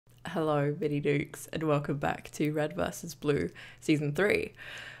Hello, Biddy Dukes, and welcome back to Red vs. Blue Season 3.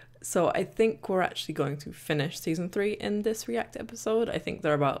 So I think we're actually going to finish Season 3 in this React episode. I think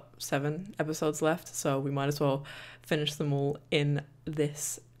there are about 7 episodes left, so we might as well finish them all in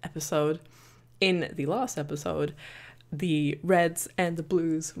this episode. In the last episode, the Reds and the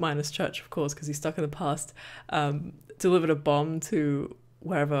Blues, minus Church, of course, because he's stuck in the past, delivered a bomb to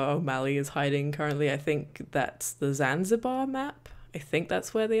wherever O'Malley is hiding currently. I think that's the Zanzibar map. I think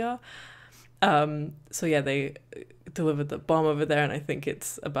that's where they are. So yeah, they delivered the bomb over there, and I think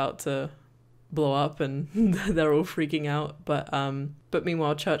it's about to blow up, and they're all freaking out. But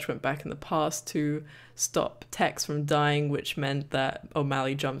meanwhile, Church went back in the past to stop Tex from dying, which meant that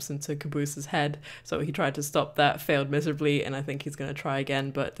O'Malley jumps into Caboose's head. So he tried to stop that, failed miserably, and I think he's going to try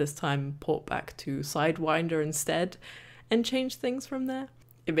again, but this time port back to Sidewinder instead and change things from there.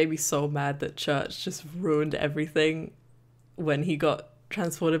 It made me so mad that Church just ruined everything when he got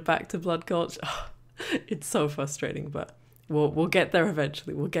transported back to Blood Gulch. Oh, it's so frustrating, but we'll get there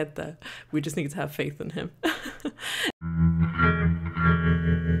eventually. We'll get there. We just need to have faith in him. Maybe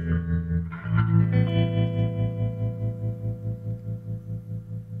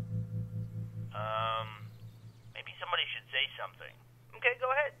somebody should say something. Okay,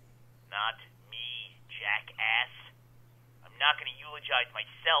 go ahead. Not me, jackass. I'm not gonna eulogize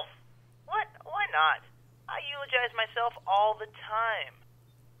myself. What? Why not? I eulogize myself all the time.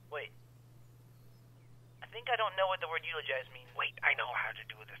 Wait. I think I don't know what the word eulogize means. Wait, I know how to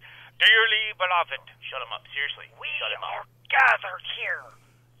do this. Dearly beloved. Shut him up, seriously. We are gathered here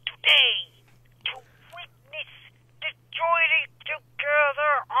today to witness the joining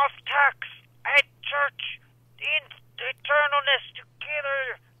together of Tex and Church in eternalness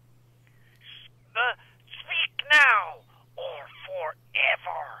together. Speak now or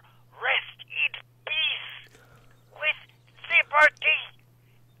forever rest in peace with liberty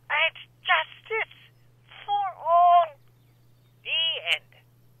and justice for all. The end.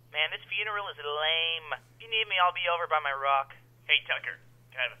 Man, this funeral is lame. If you need me, I'll be over by my rock. Hey, Tucker,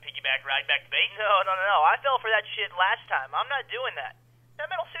 can I have a piggyback ride back to base? No. I fell for that shit last time. I'm not doing that. That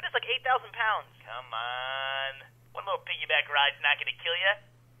metal suit is like 8,000 pounds. Come on. One little piggyback ride's not gonna kill you.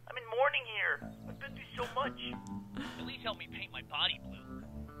 I'm in mourning here. I've been through so much. At least help me paint my body blue.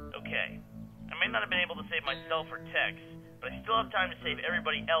 Okay. I may not have been able to save myself or Tex, but I still have time to save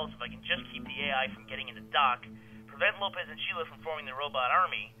everybody else if I can just keep the AI from getting into Doc, prevent Lopez and Sheila from forming the robot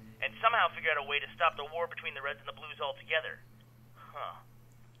army, and somehow figure out a way to stop the war between the Reds and the Blues altogether. Huh.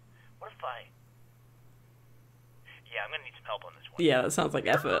 What if I... Yeah, I'm gonna need some help on this one. Yeah, that sounds like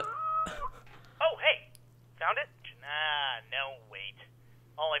effort. Oh, hey! Found it? Nah, no, wait.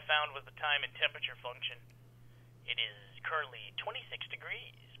 All I found was the time and temperature function. It is currently 26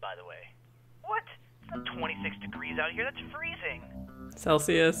 degrees, by the way. What? It's not 26 degrees out here, that's freezing.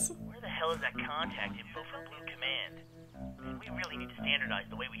 Celsius. Where the hell is that contact info for Blue Command? Man, we really need to standardize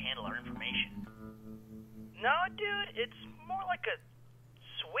the way we handle our information. No, dude, it's more like a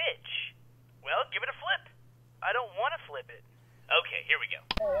switch. Well, give it a flip. I don't want to flip it. Okay, here we go.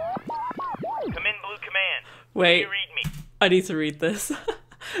 Come in, Blue Command. Wait. Can you read me? I need to read this.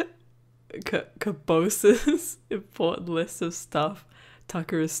 Caboose's important list of stuff.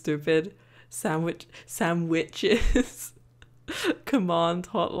 Tucker is stupid. Sandwiches. Command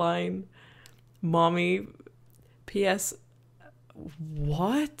hotline. Mommy. P.S.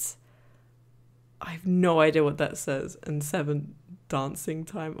 What? I have no idea what that says. And 7 dancing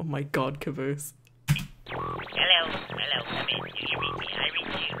time. Oh my god, Caboose. Hello, come in. Do you read me? I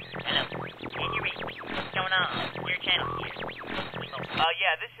read you. Hello, can you read me? What's going on? Your channel here.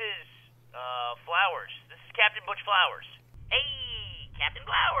 Yeah, this is, Flowers. This is Captain Butch Flowers. Hey, Captain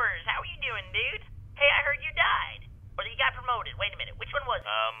Flowers, how are you doing, dude? Hey, I heard you died. Or you got promoted. Wait a minute, which one was it?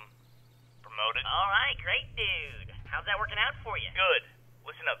 Promoted? Alright, great, dude. How's that working out for you? Good.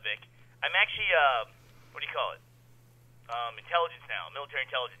 Listen up, Vic. I'm actually, what do you call it? Intelligence now. Military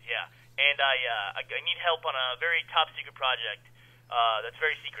intelligence, yeah. And I need help on a very top secret project, that's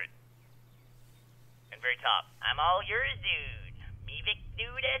very secret. And very top. I'm all yours, dude. Me Vic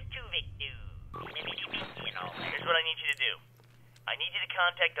dude as two Vic dude. You know. Here's what I need you to do. I need you to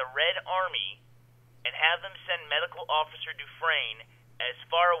contact the Red Army and have them send Medical Officer Dufresne as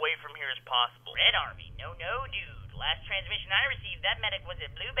far away from here as possible. Red Army? No, dude. Last transmission I received, that medic was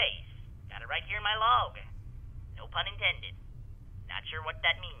at Blue Base. Got it right here in my log. No pun intended. Not sure what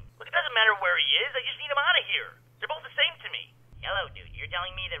that means. Look, it doesn't matter where he is. I just need him out of here. They're both the same to me. Hello, dude. You're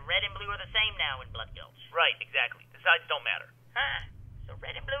telling me that red and blue are the same now in Blood Gulch? Right, exactly. The sides don't matter. Huh. So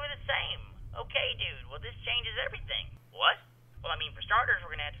red and blue are the same. Okay, dude. Well, this changes everything. What? Well, I mean, for starters, we're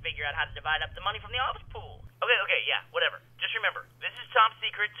going to have to figure out how to divide up the money from the office pool. Okay, yeah, whatever. Just remember, this is top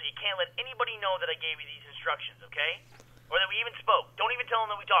secret, so you can't let anybody know that I gave you these instructions, okay? Or that we even spoke. Don't even tell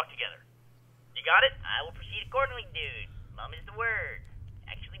them that we talked together. You got it? I will proceed accordingly, dude. Mom is the word.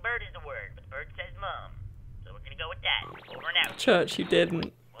 Actually, bird is the word, but the bird says mom. So we're gonna go with that. Over and out. Church, you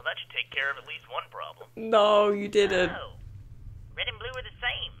didn't. Well, that should take care of at least one problem. No, you didn't. Oh. Red and blue are the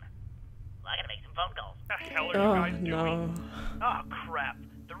same. Well, I gotta make some phone calls. The hell are you Oh, guys doing? no. Oh, crap.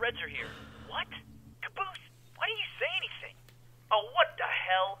 The Reds are here. What? Caboose, why didn't you say anything? Oh, what the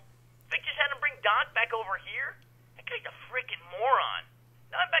hell? Vic just had him bring Doc back over here? That guy's a freaking moron.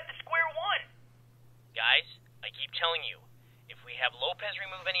 Now I'm back to square one. Guys, I keep telling you, if we have Lopez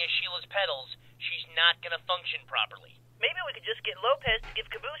remove any of Sheila's pedals, she's not gonna function properly. Maybe we could just get Lopez to give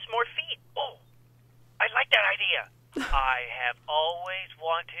Caboose more feet. Oh, I like that idea. I have always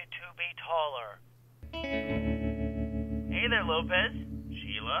wanted to be taller. Hey there, Lopez.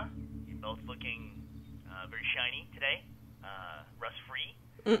 Sheila, you're both looking very shiny today. Rust-free.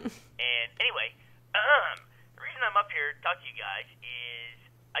 And anyway, the reason I'm up here to talk to you guys is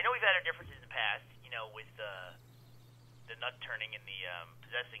I know we've had our differences in the past, you know, with the nut turning and the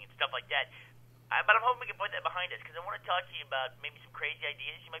possessing and stuff like that. But I'm hoping we can put that behind us because I want to talk to you about maybe some crazy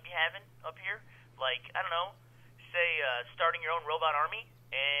ideas you might be having up here. Like, I don't know, say starting your own robot army.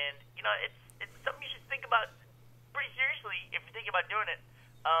 And, you know, it's something you should think about pretty seriously if you're thinking about doing it.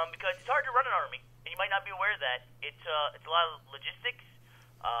 Because it's hard to run an army, and you might not be aware of that. It's a lot of logistics,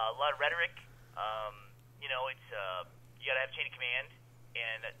 a lot of rhetoric. You know, it's you gotta have chain of command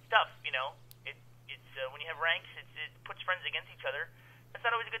and stuff. You know, it's when you have ranks, it puts friends against each other. That's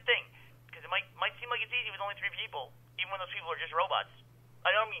not always a good thing because it might seem like it's easy with only 3 people, even when those people are just robots.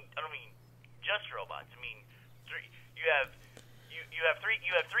 I don't mean just robots. I mean, you have 3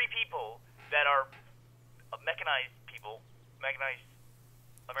 people that are mechanized people, mechanized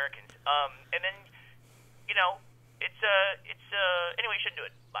Americans. And then, you know, anyway, you shouldn't do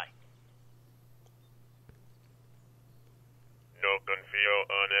it. Bye. No confío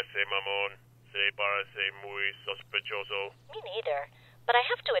en ese mamón. Se parece muy sospechoso. Me neither. But I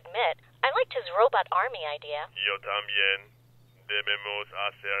have to admit, I liked his robot army idea. Yo también. Debemos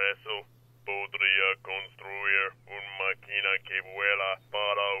hacer eso. Podría construir una máquina que vuela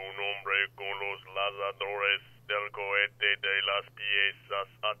para un hombre con los lanzadores del cohete de las piezas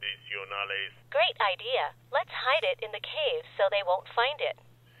adicionales. Great idea. Let's hide it in the cave so they won't find it.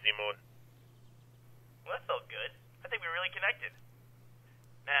 Simon. Well, that felt good. I think we were really connected.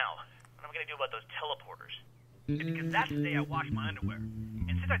 Now, what am I going to do about those teleporters? It's because that's the day I wash my underwear.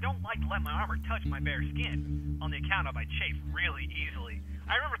 And since I don't like to let my armor touch my bare skin, on the account of I chafe really easily,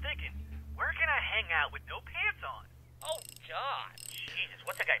 I remember thinking, where can I hang out with no pants on? Oh, God. Jesus,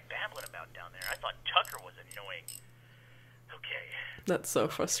 what's that guy babbling about down there? I thought Tucker was annoying. Okay. That's so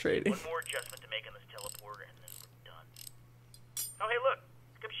frustrating. One more adjustment to make on this teleporter, and then we're done. Oh, hey, look.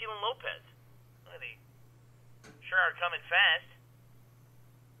 Here comes Sheila and Lopez. Look, they sure are coming fast.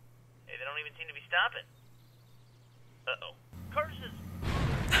 Hey, they don't even seem to be stopping. Uh-oh. Curses.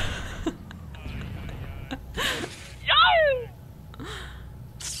 Yo!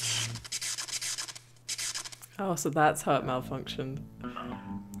 Oh, so that's how it malfunctioned.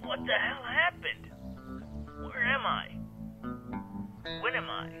 What the hell happened? Where am I? When am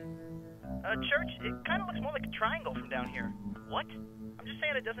I? Church, it kind of looks more like a triangle from down here. What? I'm just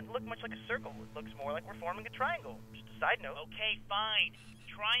saying it doesn't look much like a circle. It looks more like we're forming a triangle. Just a side note. Okay, fine.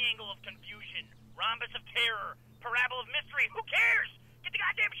 Triangle of confusion. Rhombus of terror. Parabola of mystery. Who cares? Get the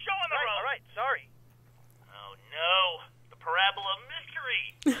goddamn show on the road. All right, sorry. Oh, no. The parabola of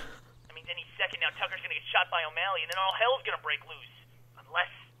mystery. That means any second now Tucker's going to get shot by O'Malley, and then all hell's going to break loose.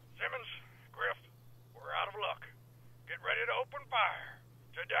 Unless... Simmons, Griff, we're out of luck. Get ready to open fire.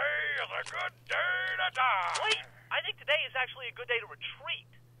 Today is a good day to die. Wait, I think today is actually a good day to retreat.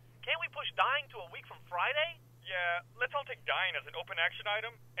 Can't we push dying to a week from Friday? Yeah, let's all take dying as an open action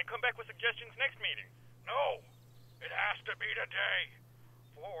item and come back with suggestions next meeting. No, it has to be today.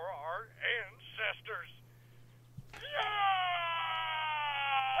 For our ancestors. Yeah!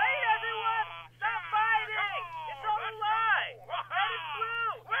 Wait, everyone! Stop fighting! It's all a lie! Red is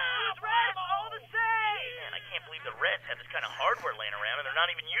blue! Blue is red! It's all the same! Man, I can't believe the Reds have this kind of hardware laying around and they're not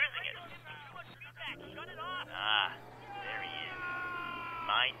even using it. Shut it off. Ah, there he is.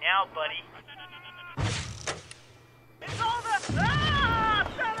 Mine now, buddy. It's all the... Ah!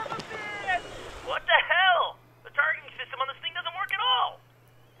 Son of a bitch! What the hell? The targeting system on this thing doesn't work at all!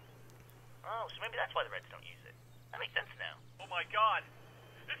 Oh, so maybe that's why the Reds don't use it. That makes sense now. Oh my God!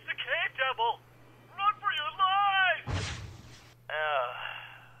 It's the cave devil! Run for your lives!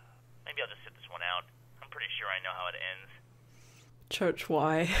 Maybe I'll just sit this one out. I'm pretty sure I know how it ends. Church,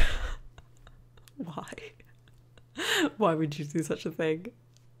 why? Why? Why would you do such a thing?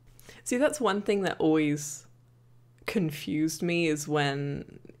 See, that's one thing that always confused me is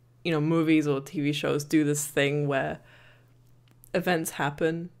when, you know, movies or TV shows do this thing where events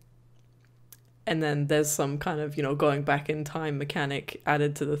happen and then there's some kind of, you know, going back in time mechanic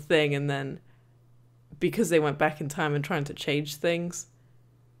added to the thing, and then because they went back in time and trying to change things,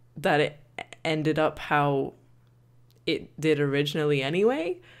 that it ended up how it did originally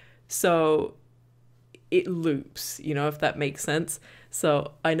anyway. So it loops, you know, if that makes sense.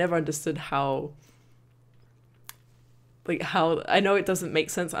 So I never understood how I know it doesn't make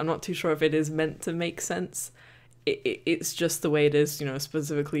sense. I'm not too sure if it is meant to make sense. It's just the way it is, you know,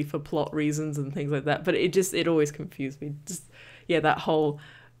 specifically for plot reasons and things like that. But it always confused me. Just, yeah, that whole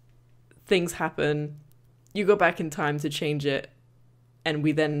things happen, you go back in time to change it, and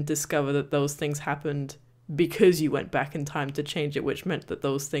we then discover that those things happened because you went back in time to change it, which meant that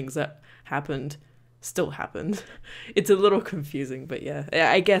those things that happened still happened. It's a little confusing, but yeah,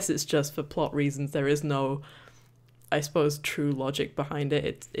 I guess it's just for plot reasons. There is no, I suppose, true logic behind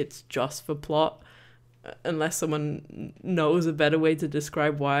it. It's just for plot, unless someone knows a better way to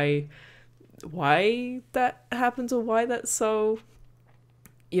describe why that happens, or why that's so,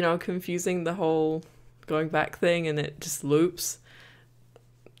 you know, confusing, the whole going back thing, and it just loops.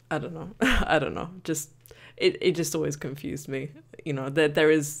 I don't know. I don't know. Just it just always confused me. You know, that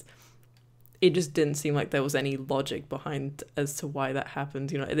it just didn't seem like there was any logic behind as to why that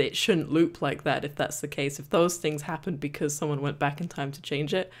happened. You know, it shouldn't loop like that if that's the case. If those things happened because someone went back in time to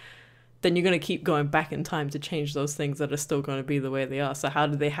change it, then you're going to keep going back in time to change those things that are still going to be the way they are. So how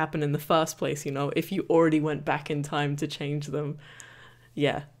did they happen in the first place, you know, if you already went back in time to change them?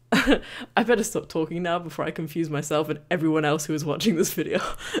 Yeah. I better stop talking now before I confuse myself and everyone else who is watching this video.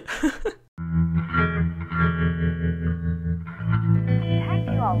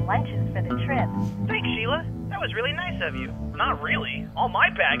 All lunches for the trip. Thanks, Sheila. That was really nice of you. Not really. All my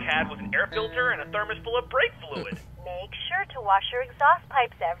bag had was an air filter and a thermos full of brake fluid. Make sure to wash your exhaust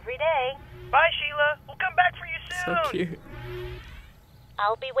pipes every day. Bye, Sheila. We'll come back for you soon. So cute.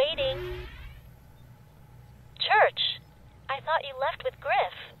 I'll be waiting. Church, I thought you left with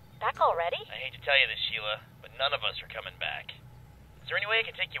Griff. Back already? I hate to tell you this, Sheila, but none of us are coming back. Is there any way I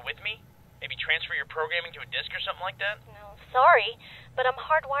can take you with me? Maybe transfer your programming to a disk or something like that? No, sorry, but I'm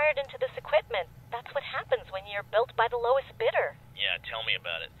hardwired into this equipment. That's what happens when you're built by the lowest bidder. Yeah, tell me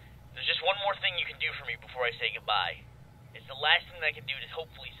about it. There's just one more thing you can do for me before I say goodbye. It's the last thing that I can do to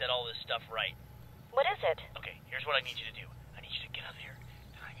hopefully set all this stuff right. What is it? Okay, here's what I need you to do. I need you to get out there,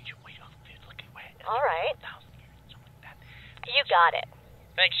 and I need you to wait off the looking way. All right. 1,000 years, something like that. You got it.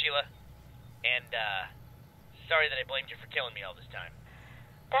 Thanks, Sheila. And, sorry that I blamed you for killing me all this time.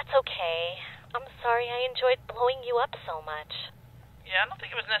 That's okay. I'm sorry I enjoyed blowing you up so much. Yeah, I don't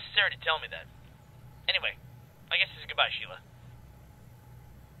think it was necessary to tell me that. Anyway, I guess this is goodbye, Sheila.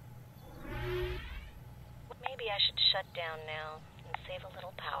 Maybe I should shut down now and save a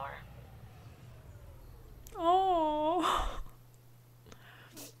little power. Oh.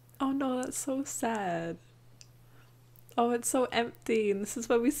 Oh no, that's so sad. Oh, it's so empty, and this is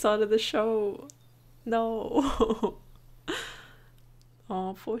where we started the show. No.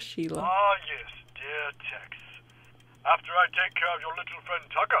 Oh, poor Sheila. Ah, yes, dear Tex. After I take care of your little friend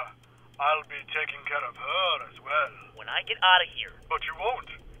Tucker, I'll be taking care of her as well. When I get out of here. But you won't.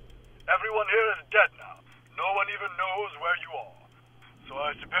 Everyone here is dead now. No one even knows where you are. So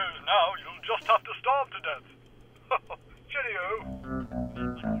I suppose now you'll just have to starve to death. Cheerio.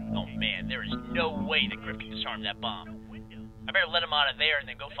 Oh man, there is no way that Griff can disarm that bomb. I better let him out of there and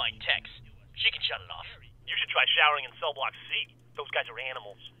then go find Tex. She can shut it off. You should try showering in cell block C. Those guys are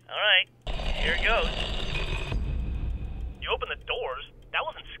animals. Alright, here it goes. You opened the doors. That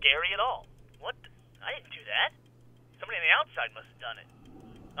wasn't scary at all. What? I didn't do that. Somebody on the outside must have done it.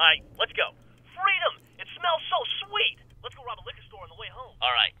 Alright, let's go. Freedom! It smells so sweet! Let's go rob a liquor store on the way home.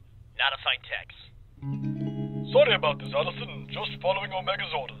 Alright, now to find Tex. Sorry about this, Allison. Just following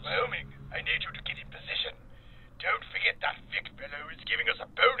Omega's orders. Wyoming, I need you to get in position. Don't forget that Vic fellow is giving us a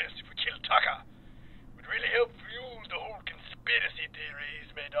bonus if we kill Tucker. Would really help fuel the whole conspiracy theory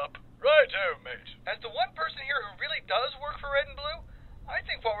he's made up. Righto, mate. As the one person here who really does work for Red and Blue, I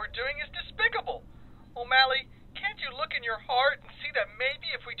think what we're doing is despicable. O'Malley, can't you look in your heart and see that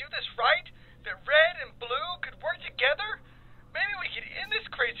maybe if we do this right, that Red and Blue could work together? Maybe we could end this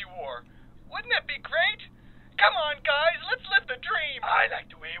crazy war. Wouldn't that be great? Come on, guys, let's live the dream. I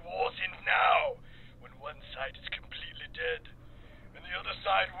like the way war ends now, when one side is completely dead, and the other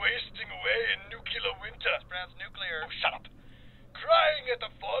side wasting away in nuclear winter. Brown's nuclear. Oh, shut up. Crying at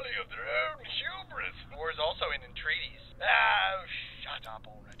the folly of their own hubris. War is also in entreaties. Oh, shut up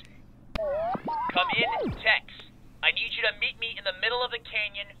already. Come in, Tex. I need you to meet me in the middle of the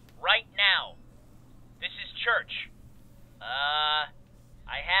canyon right now. This is church.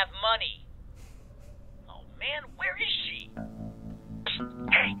 I have money. Oh, man, where is she?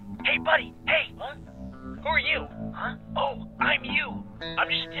 Hey, buddy, hey. Huh? Who are you? Huh? Oh, I'm you. I'm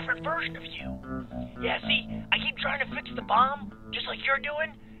just a different version of you. Yeah, see, I keep trying to fix the bomb, just like you're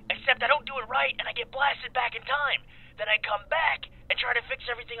doing, except I don't do it right and I get blasted back in time. Then I come back and try to fix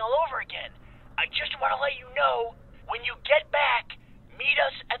everything all over again. I just want to let you know, when you get back, meet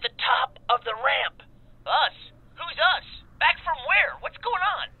us at the top of the ramp. Us? Who's us? Back from where? What's going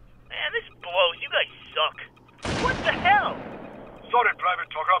on? Man, this blows. You guys suck. What the hell? Sorry, Private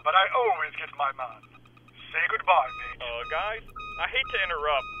Tucker, but I always get my man. Say goodbye, mate. Guys, I hate to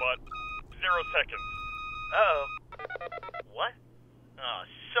interrupt, but 0 seconds. Uh-oh. What? Oh,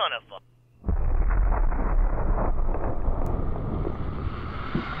 son of a...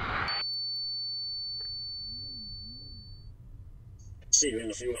 See you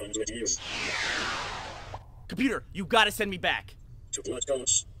in a few hundred years. Computer, you gotta send me back. To Blood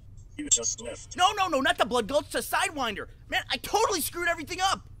Gulch. You just left. No, not the Blood Gulch, to Sidewinder. Man, I totally screwed everything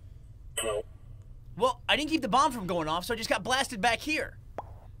up. How? Well, I didn't keep the bomb from going off, so I just got blasted back here.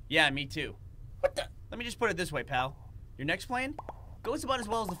 Yeah, me too. What the? Let me just put it this way, pal. Your next plan goes about as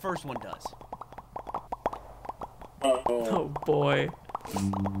well as the first one does. Oh boy.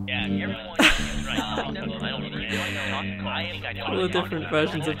 Yeah, everyone is right. All the different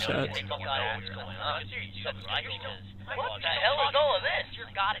versions of chat. What the hell is all of this?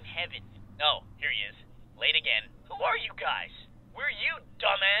 You're God in heaven. Oh, here he is. Late again. Who are you guys? We're you,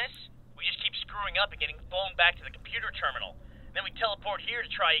 dumbass. We just keep screwing up and getting blown back to the computer terminal. Then we teleport here to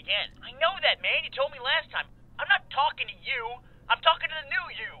try again. I know that, man. You told me last time. I'm not talking to you. I'm talking to the new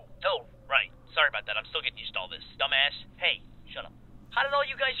you. Oh, right. Sorry about that. I'm still getting used to all this. Dumbass. Hey, shut up. How did all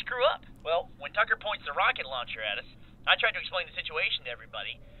you guys screw up? Well, when Tucker points the rocket launcher at us, I tried to explain the situation to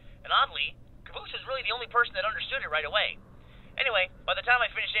everybody, and oddly, Caboose was really the only person that understood it right away. Anyway, by the time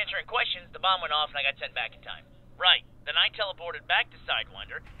I finished answering questions, the bomb went off and I got sent back in time. Right. Then I teleported back to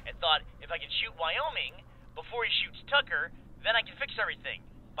Sidewinder and thought if I can shoot Wyoming before he shoots Tucker, then I can fix everything.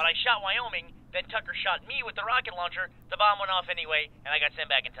 But I shot Wyoming, then Tucker shot me with the rocket launcher, the bomb went off anyway, and I got sent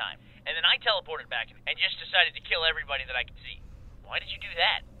back in time. And then I teleported back and just decided to kill everybody that I could see. Why did you do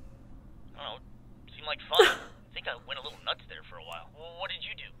that? I don't know, it seemed like fun. I think I went a little nuts there for a while. Well, what did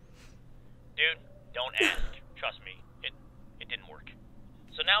you do? Dude, don't ask. Trust me, it didn't work.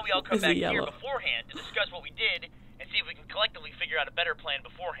 So now we all come back here beforehand to discuss what we did and see if we can collectively figure out a better plan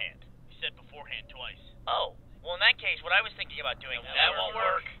beforehand. You said beforehand twice. Oh, well in that case, what I was thinking about doing... That won't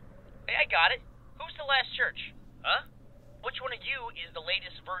work. Hey, I got it. Who's the last church? Huh? Which one of you is the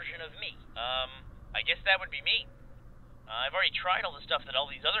latest version of me? I guess that would be me. I've already tried all the stuff that all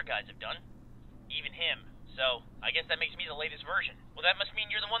these other guys have done. Even him. So, I guess that makes me the latest version. Well, that must mean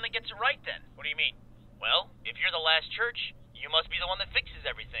you're the one that gets it right then. What do you mean? Well, if you're the last church, you must be the one that fixes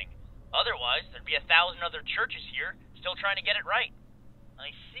everything. Otherwise, there'd be 1,000 other churches here still trying to get it right.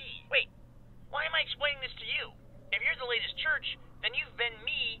 I see. Wait, why am I explaining this to you? If you're the latest church, then you've been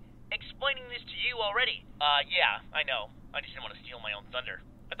me explaining this to you already. Yeah, I know. I just didn't want to steal my own thunder.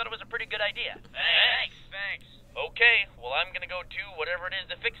 I thought it was a pretty good idea. Thanks. Okay, well, I'm gonna go do whatever it is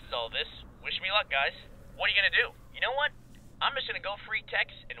that fixes all this. Wish me luck, guys. What are you gonna do? You know what? I'm just gonna go free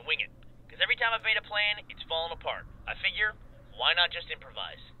Tex and wing it. Because every time I've made a plan, it's fallen apart. I figure, why not just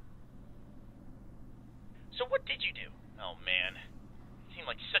improvise? So what did you do? Oh, man. It seemed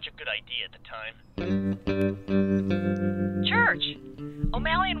like such a good idea at the time. Church!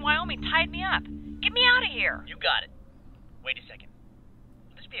 O'Malley and Wyoming tied me up. Get me out of here! You got it. Wait a second.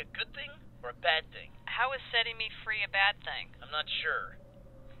 Would this be a good thing or a bad thing? How is setting me free a bad thing? I'm not sure.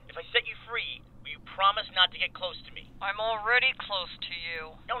 If I set you free, will you promise not to get close to me? I'm already close to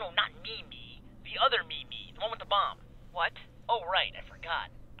you. No, not me. The other me. The one with the bomb. What? Oh, right, I forgot.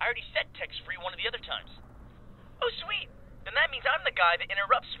 I already set Tex free one of the other times. Oh, sweet. Then that means I'm the guy that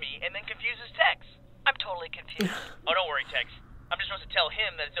interrupts me and then confuses Tex. I'm totally confused. Oh, don't worry, Tex. I'm just supposed to tell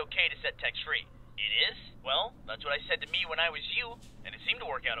him that it's okay to set Tex free. It is? Well, that's what I said to me when I was you, and it seemed to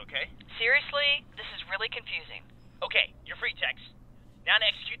work out okay. Seriously? This is really confusing. Okay, you're free, Tex. Now to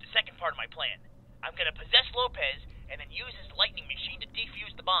execute the second part of my plan. I'm gonna possess Lopez and then use his lightning machine to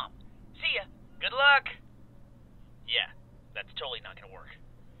defuse the bomb. See ya. Good luck. Yeah, that's totally not gonna work.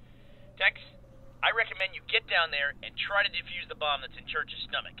 Tex, I recommend you get down there and try to defuse the bomb that's in Church's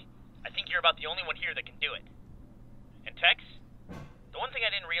stomach. I think you're about the only one here that can do it. And Tex, the one thing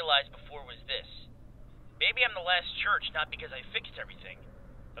I didn't realize before was this. Maybe I'm the last church not because I fixed everything,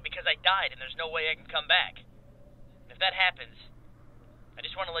 but because I died and there's no way I can come back. And if that happens, I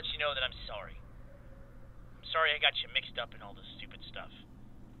just want to let you know that I'm sorry. I'm sorry I got you mixed up in all this stupid stuff.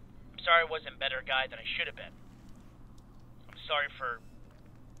 I'm sorry I wasn't a better guy than I should have been. I'm sorry for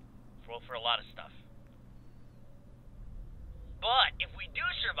a lot of stuff. But if we do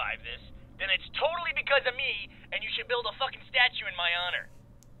survive this, then it's totally because of me, and you should build a fucking statue in my honor.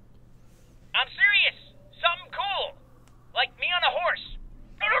 I'm serious! Something cool! Like me on a horse.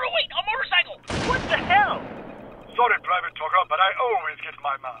 No, wait, a motorcycle! What the hell? Sorry, Private Tucker, but I always get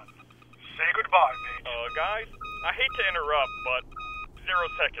my man. Say goodbye, Paige. Guys, I hate to interrupt, but 0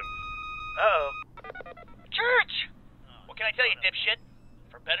 seconds. Uh-oh. Church! What can I tell you, dipshit?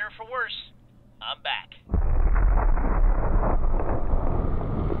 For better or for worse, I'm back.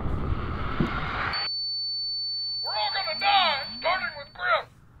 We're all gonna die, starting with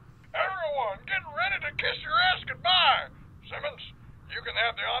Grim. Everyone, get ready to kiss your ass goodbye. Simmons, you can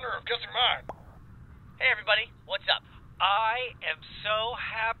have the honor of kissing mine. Hey, everybody, what's up? I am so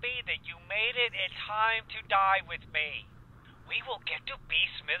happy that you made it in time to die with me. We will get to be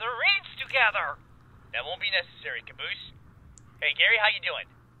smithereens together. That won't be necessary, Caboose. Hey, Gary, how you doing?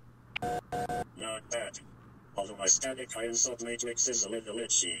 Not bad. Although my static iron salt matrix is a little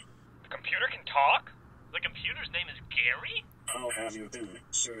itchy. The computer can talk? The computer's name is Gary? How have you been,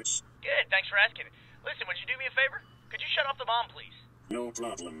 Church? Good, thanks for asking. Listen, would you do me a favor? Could you shut off the bomb, please? No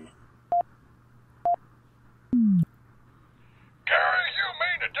problem. Gary, you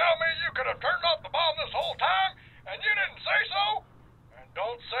mean to tell me you could have turned off the bomb this whole time, and you didn't say so? And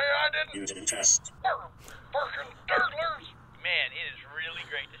don't say I didn't. You didn't test. Frickin' dirtlers. Man, it is really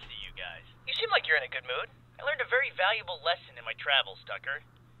great to see you guys. You seem like you're in a good mood. I learned a very valuable lesson in my travels, Tucker.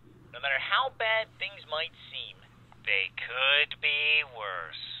 No matter how bad things might seem, They could be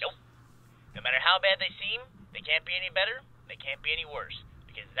worse. nope. No matter how bad they seem, they can't be any better, they can't be any worse.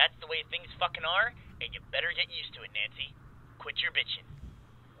 Because that's the way things fucking are, and you better get used to it, Nancy. Quit your bitching.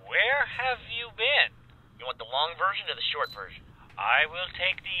 Where have you been? You want the long version or the short version? I will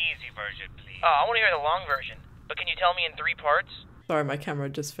take the easy version, please. Oh, I want to hear the long version. But can you tell me in 3 parts? Sorry, my camera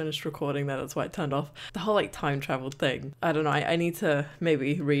just finished recording that. That's why it turned off. The whole time travel thing. I don't know. I need to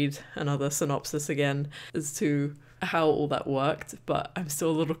maybe read another synopsis again as to how all that worked, but I'm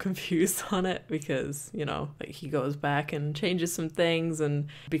still a little confused on it because, he goes back and changes some things, and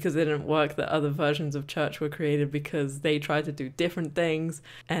because it didn't work, the other versions of Church were created because they tried to do different things,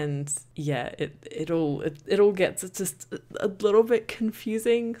 and yeah, it all gets just a little bit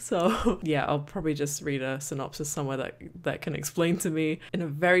confusing. So yeah, I'll probably just read a synopsis somewhere that can explain to me in a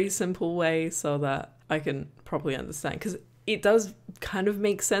very simple way so that I can properly understand, because it does kind of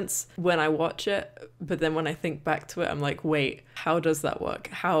make sense when I watch it, but then when I think back to it, I'm like, wait, how does that work?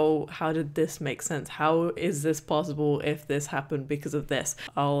 How did this make sense? How is this possible if this happened because of this?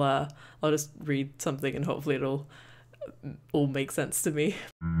 I'll just read something and hopefully it'll all make sense to me.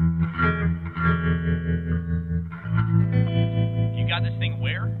 You got this thing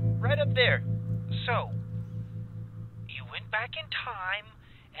where? Right up there. So, you went back in time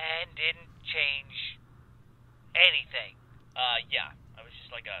and didn't change anything. Yeah. I was just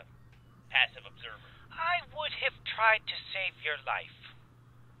like a passive observer. I would have tried to save your life.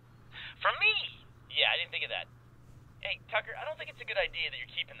 For me! Yeah, I didn't think of that. Hey, Tucker, I don't think it's a good idea that you're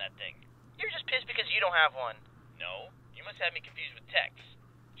keeping that thing. You're just pissed because you don't have one. No, you must have me confused with Tex.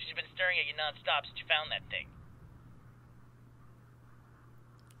 She's been staring at you nonstop since you found that thing.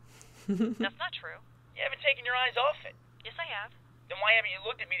 That's not true. You haven't taken your eyes off it. Yes, I have. Then why haven't you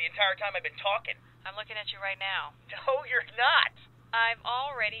looked at me the entire time I've been talking? I'm looking at you right now. No, you're not. I've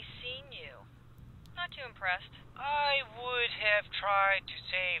already seen you. Not too impressed. I would have tried to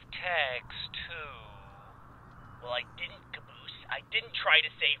save Tex, too. Well, I didn't, Caboose. I didn't try to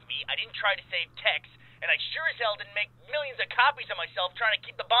save me. I didn't try to save Tex. And I sure as hell didn't make millions of copies of myself trying to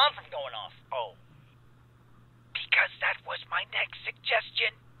keep the bomb from going off. Oh. Because that was my next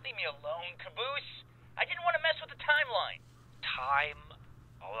suggestion. Leave me alone, Caboose. I didn't want to mess with the timeline.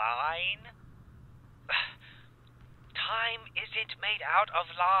 Timeline? Time isn't made out of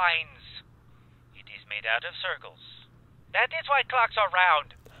lines. It is made out of circles. That is why clocks are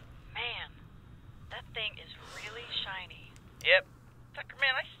round. Man, that thing is really shiny. Yep. Tucker,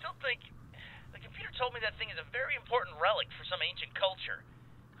 man, I still think... The computer told me that thing is a very important relic for some ancient culture.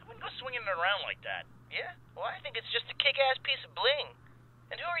 I wouldn't go swinging it around like that. Yeah? Well, I think it's just a kick-ass piece of bling.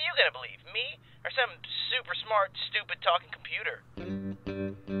 And who are you gonna believe? Me? Or some super smart, stupid talking computer?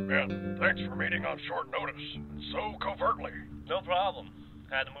 Yeah, thanks for meeting on short notice, so covertly. No problem.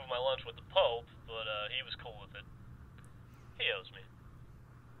 I had to move my lunch with the Pope, but he was cool with it. He owes me.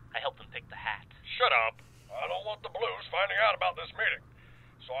 I helped him pick the hat. Shut up. I don't want the Blues finding out about this meeting.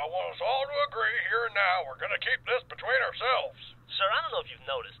 So So I want us all to agree here and now we're gonna keep this between ourselves. Sir, I don't know if you've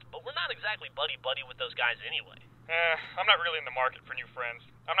noticed, but we're not exactly buddy-buddy with those guys anyway. I'm not really in the market for new friends.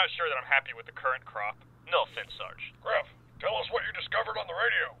 I'm not sure that I'm happy with the current crop. No offense, Sarge. Griff, tell us what you discovered on the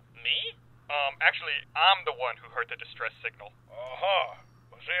radio. Me? Actually, I'm the one who heard the distress signal. Uh-huh.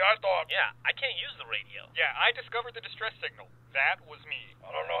 Well, see, I thought... Yeah, I can't use the radio. Yeah, I discovered the distress signal. That was me.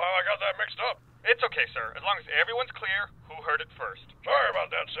 I don't know how I got that mixed up. It's okay, sir, as long as everyone's clear who heard it first. Sorry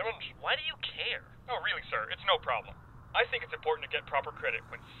about that, Simmons. Why do you care? No, really, sir, it's no problem. I think it's important to get proper credit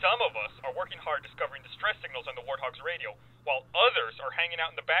when some of us are working hard discovering distress signals on the Warthog's radio, while others are hanging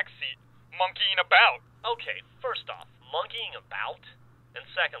out in the back seat, monkeying about. Okay, first off, monkeying about? And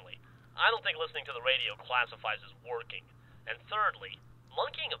secondly, I don't think listening to the radio classifies as working. And thirdly,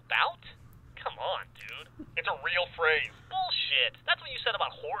 monkeying about? Come on, dude. It's a real phrase. Bullshit. That's what you said about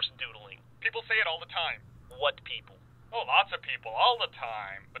horse doodling. People say it all the time. What people? Oh, lots of people, all the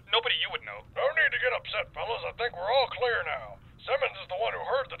time. But nobody you would know. No need to get upset, fellas. I think we're all clear now. Simmons is the one who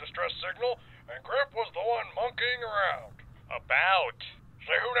heard the distress signal, and Griff was the one monkeying around. About.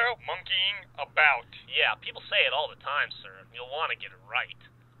 Say who now? Monkeying about. Yeah, people say it all the time, sir. You'll want to get it right.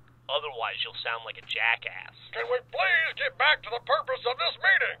 Otherwise, you'll sound like a jackass. Can we please get back to the purpose of this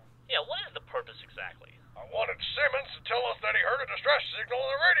meeting? Yeah, what is the purpose exactly? I wanted Simmons to tell us that he heard a distress signal on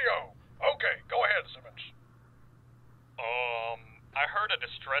the radio. Okay, go ahead, Simmons. I heard a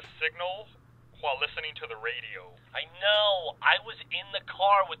distress signal while listening to the radio. I know. I was in the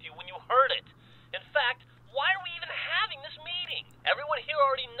car with you when you heard it. In fact, why are we even having this meeting? Everyone here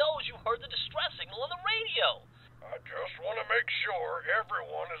already knows you heard the distress signal on the radio. I just want to make sure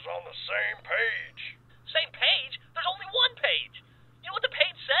everyone is on the same page. Same page? There's only one page. You know what the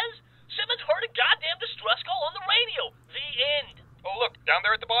page says? Simmons heard a goddamn distress call on the radio. The end. Oh, look, down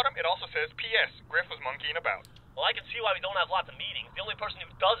there at the bottom, it also says, P.S. Griff was monkeying about. Well, I can see why we don't have lots of meetings. The only person who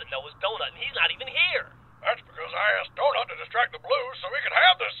doesn't know is Donut, and he's not even here. That's because I asked Donut to distract the Blues so we could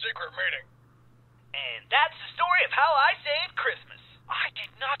have this secret meeting. And that's the story of how I saved Christmas. I did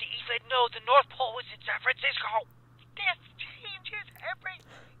not even know the North Pole was in San Francisco. This changes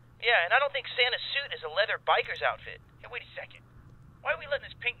everything. Yeah, and I don't think Santa's suit is a leather biker's outfit. Hey, wait a second. Why are we letting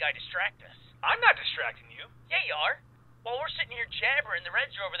this pink guy distract us? I'm not distracting you. Yeah, you are. While we're sitting here jabbering, the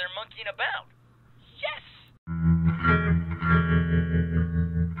Reds are over there monkeying about. Yes!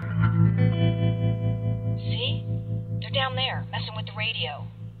 See? They're down there, messing with the radio.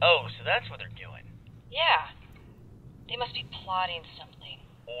 Oh, so that's what they're doing. Yeah. They must be plotting something.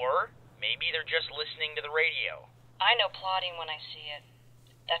 Or maybe they're just listening to the radio. I know plotting when I see it.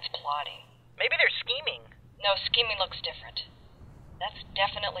 That's plotting. Maybe they're scheming. No, scheming looks different. That's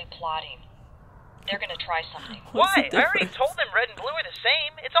definitely plotting. They're gonna try something. Why? I already told them red and blue are the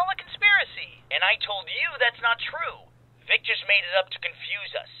same. It's all a conspiracy. And I told you that's not true. Vic just made it up to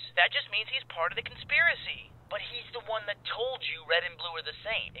confuse us. That just means he's part of the conspiracy. But he's the one that told you red and blue are the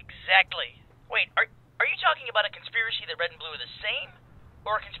same. Exactly. Wait, are you talking about a conspiracy that red and blue are the same?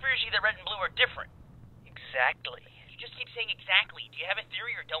 Or a conspiracy that red and blue are different? Exactly. You just keep saying exactly. Do you have a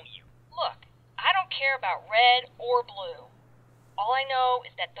theory or don't you? Look, I don't care about red or blue. All I know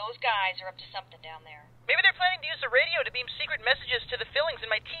is that those guys are up to something down there. Maybe they're planning to use the radio to beam secret messages to the fillings in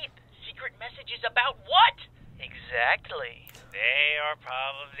my teeth. Secret messages about what? Exactly. They are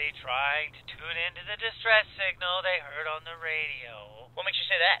probably trying to tune into the distress signal they heard on the radio. What makes you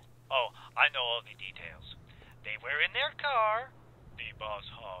say that? Oh, I know all the details. They were in their car, the boss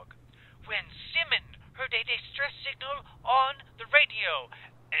hog, when Simmons heard a distress signal on the radio,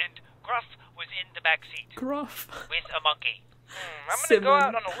 and Gruff was in the back seat. Gruff. With a monkey. I'm going to go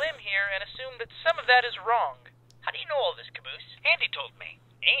out on a limb here and assume that some of that is wrong. How do you know all this, Caboose? Andy told me.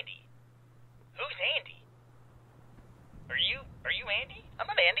 Andy? Who's Andy? Are you Andy? I'm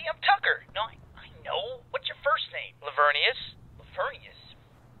not Andy, I'm Tucker. No, I know. What's your first name? Lavernius. Lavernius?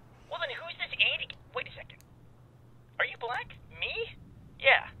 Well, then who's this Andy? Wait a second. Are you black? Me?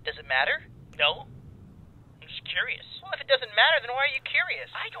 Yeah. Does it matter? No. I'm just curious. Well, if it doesn't matter, then why are you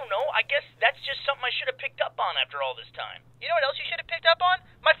curious? I don't know. I guess that's just something I should have picked up on after all this time. You know what else you should have picked up on?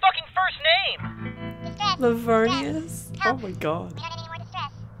 My fucking first name! Lavernius? Oh my god. We don't need any more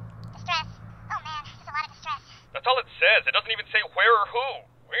distress. Distress. Oh man, there's a lot of distress. That's all it says. It doesn't even say where or who.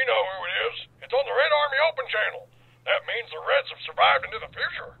 We know who it is. It's on the Red Army Open channel. That means the Reds have survived into the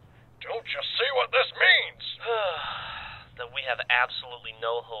future. Don't you see what this means? That we have absolutely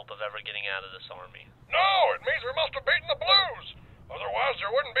no hope of ever getting out of this army. No, it means we must have beaten the Blues. Otherwise,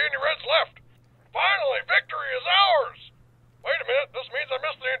 there wouldn't be any Reds left. Finally, victory is ours. Wait a minute, this means I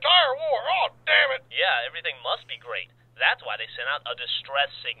missed the entire war. Oh, damn it. Yeah, everything must be great. That's why they sent out a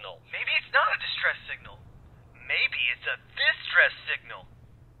distress signal. Maybe it's not a distress signal. Maybe it's a distress signal.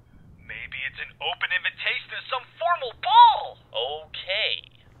 Maybe it's an open invitation to some formal ball. Okay,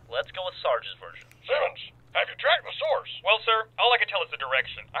 let's go with Sarge's version. Simmons, have you tracked the source? Well, sir, all I can tell is the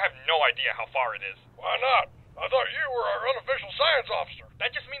direction. I have no idea how far it is. Why not? I thought you were our unofficial science officer.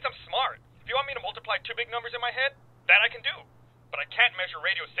 That just means I'm smart. If you want me to multiply two big numbers in my head, that I can do. But I can't measure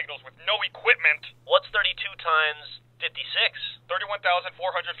radio signals with no equipment. What's 32 times 56? 31,452.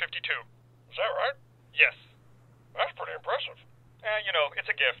 Is that right? Yes. That's pretty impressive. You know, it's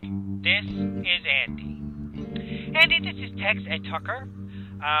a gift. This is Andy. Andy, this is Tex and Tucker.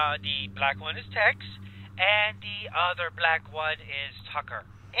 The black one is Tex, and the other black one is Tucker.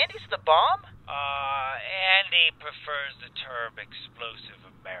 Andy's the bomb? Andy prefers the term explosive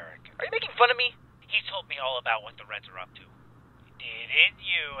American. Are you making fun of me? He told me all about what the Reds are up to. Didn't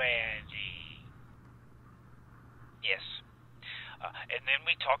you, Andy? Yes. And then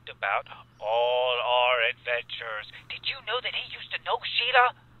we talked about all our adventures. Did you know that he used to know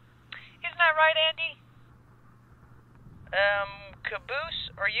Sheila? Isn't that right, Andy?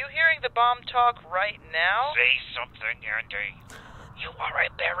 Caboose, are you hearing the bomb talk right now? Say something, Andy. You are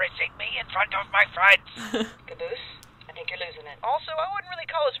embarrassing me in front of my friends. Caboose, I think you're losing it. Also, I wouldn't really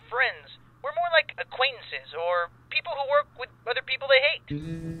call us friends. We're more like acquaintances, or people who work with other people they hate.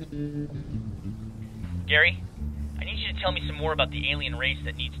 Gary, I need you to tell me some more about the alien race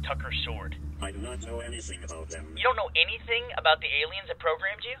that needs Tucker's sword. I do not know anything about them. You don't know anything about the aliens that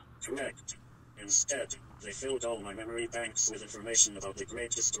programmed you? Correct. Instead, they filled all my memory banks with information about the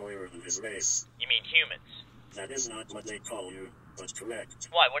Great Destroyer and his race. You mean humans? That is not what they call you, but correct.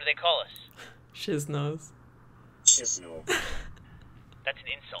 Why? What do they call us? Shiznose. Shizno. That's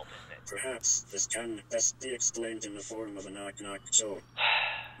an insult, isn't it? Perhaps this can best be explained in the form of a knock-knock joke.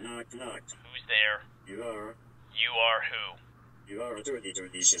 Knock-knock. Who's there? You are. You are who? You are a dirty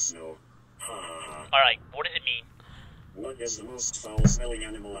Shizno. Ha ha ha. Alright, what does it mean? What is the most foul-smelling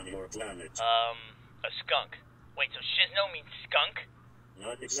animal on your planet? A skunk. Wait, so Shizno means skunk?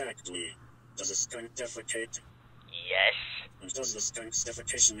 Not exactly. Does a skunk defecate? Yes. And does the skunk's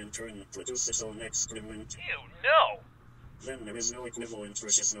defecation in turn produce its own excrement? Ew, no! Then there is no equivalent for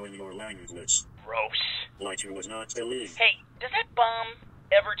Shizno in your language. Gross. Like you would not believe. Hey, does that bomb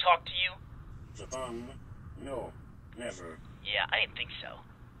ever talk to you? The bomb? No, never. Yeah, I didn't think so.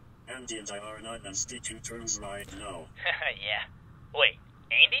 Andy and I are not on speaking terms right now. Yeah. Wait,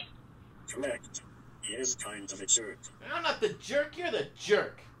 Andy? Correct. He is kind of a jerk. I'm not the jerk, you're the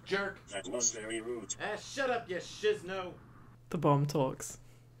jerk. Jerk. That was very rude. Shut up, you shizno. The bomb talks.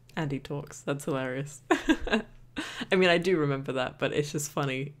 Andy talks. That's hilarious. I mean, I do remember that, but it's just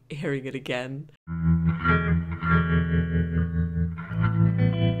funny hearing it again.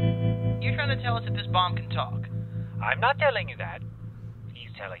 You're trying to tell us that this bomb can talk. I'm not telling you that.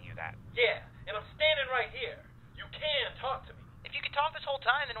 He's telling you that. Yeah, and I'm standing right here. You can talk to me. If you could talk this whole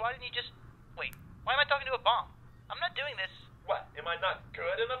time, then why didn't you just... Wait, why am I talking to a bomb? I'm not doing this. What, am I not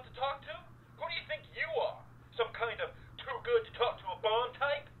good enough to talk to? Who do you think you are? Some kind of too good to talk to a bomb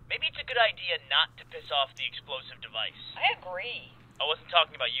type? Maybe it's a good idea not to piss off the explosive device. I agree. I wasn't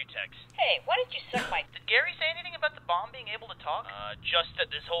talking about you, Tex. Hey, why didn't you suck my... Did Gary say anything about the bomb being able to talk? Just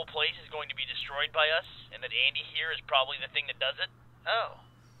that this whole place is going to be destroyed by us, and that Andy here is probably the thing that does it. Oh,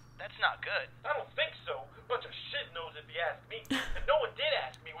 that's not good. I don't think so. Bunch of shit knows if you ask me. And no one did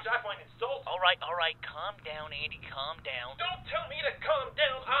ask me, which I find insulting. All right, calm down, Andy, calm down. Don't tell me to calm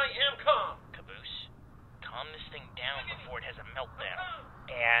down. I am calm. Caboose, calm this thing down before it has a meltdown.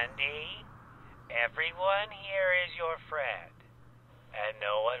 Andy, everyone here is your friend, and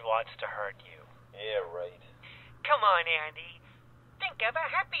no one wants to hurt you. Yeah, right. Come on, Andy. Think of a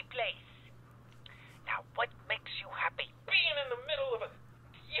happy place. Now, what makes you happy? Being in the middle of a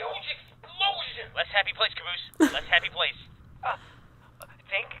huge explosion. Less happy place, Caboose. Less happy place.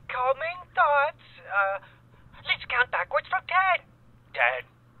 Think calming thoughts. Let's count backwards from 10. 10,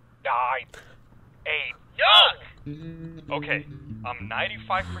 9, 8. Yuck! Okay, I'm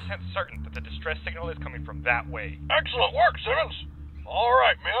 95% certain that the distress signal is coming from that way. Excellent work, Simmons. All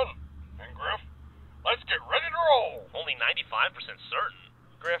right, men. And Griff, let's get ready to roll. Only 95% certain.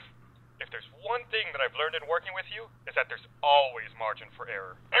 Griff, if there's one thing that I've learned in working with you, is that there's always margin for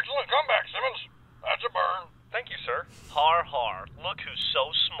error. Excellent comeback, Simmons. That's a burn. Thank you, sir. Har har. Look who's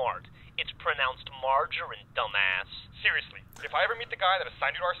so smart. It's pronounced margarine, dumbass. Seriously, if I ever meet the guy that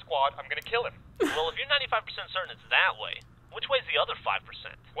assigned you to our squad, I'm gonna kill him. Well, if you're 95% certain it's that way, which way's the other 5%?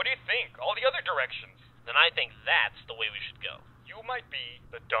 What do you think? All the other directions. Then I think that's the way we should go. You might be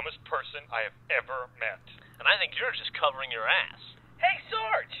the dumbest person I have ever met. And I think you're just covering your ass. Hey,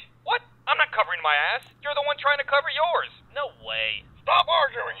 Sarge! What? I'm not covering my ass. You're the one trying to cover yours. No way. Stop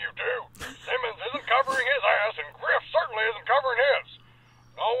arguing, you two. Simmons isn't covering his ass, and Griff certainly isn't covering his.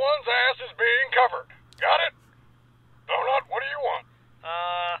 No one's ass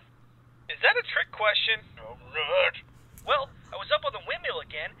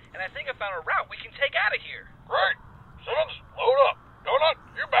and I think I found a route we can take out of here. Great. Simmons, load up. Donut,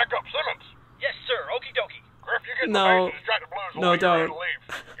 you back up Simmons. Yes, sir. Okie dokie. Griff, you get No. the base and distract the blues No, while you're ready don't. to leave.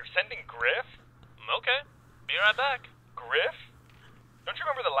 You're sending Griff? Okay. Be right back. Griff? Don't you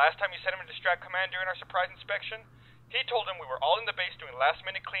remember the last time you sent him to Distract Command during our surprise inspection? He told him we were all in the base doing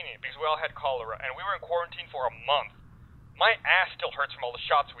last-minute cleaning because we all had cholera, and we were in quarantine for a month. My ass still hurts from all the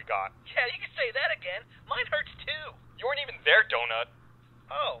shots we got. Yeah, you can say that again. Mine hurts too. You weren't even there, Donut.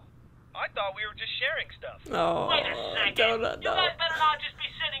 Oh, I thought we were just sharing stuff. Oh, Wait a second. Donut, You no. guys better not just be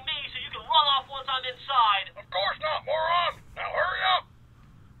sending me so you can run off once I'm inside. Of course not, moron. Now hurry up.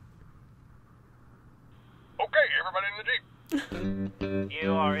 Okay, everybody in the Jeep.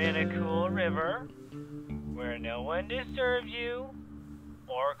 You are in a cool river where no one disturbs you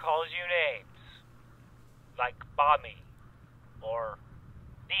or calls you names, like Bommy or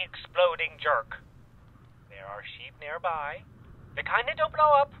the Exploding Jerk. There are sheep nearby, the kind that don't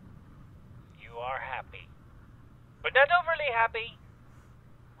blow up. You are happy, but not overly happy,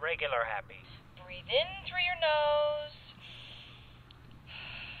 regular happy. Breathe in through your nose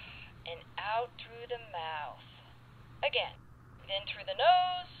and out through the mouth. Again, breathe in through the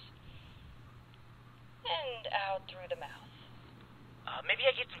nose and out through the mouth. Maybe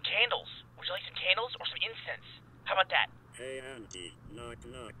I get some candles. Would you like some candles or some incense? How about that? Hey, Auntie. Knock,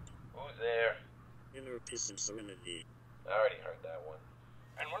 knock. Who's there? Inner Peace and Serenity. I already heard that one.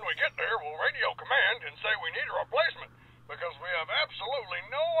 And when we get there, we'll radio command and say we need a replacement, because we have absolutely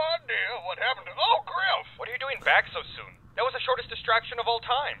no idea what happened to... Oh, Griff! What are you doing back so soon? That was the shortest distraction of all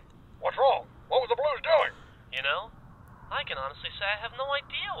time. What's wrong? What was the Blues doing? You know, I can honestly say I have no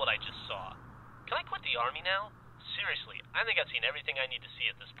idea what I just saw. Can I quit the army now? Seriously, I think I've seen everything I need to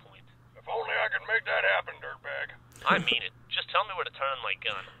see at this point. If only I could make that happen, dirtbag. I mean it. Just tell me where to turn my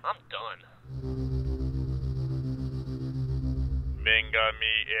gun. I'm done. Venga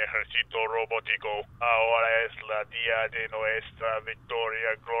mi ejército robótico. Ahora es la día de nuestra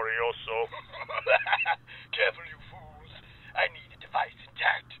victoria glorioso. Careful, you fools. I need a device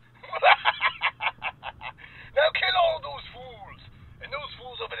intact. Now kill all those fools. And those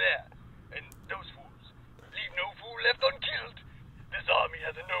fools over there. And those fools. Leave no fool left unkilled. This army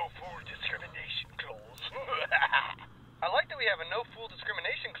has a no-fool discrimination clause. I like that we have a no-fool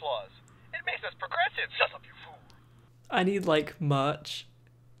discrimination clause. It makes us progressive. Shut up, you fool. I need like merch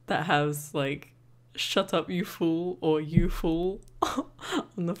that has like "Shut up, you fool" or "You fool"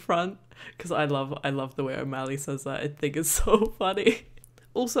 on the front, because I love the way O'Malley says that. I think it's so funny.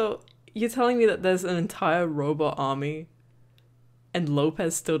 Also, you're telling me that there's an entire robot army and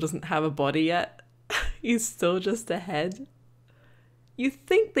Lopez still doesn't have a body yet? He's still just a head? You'd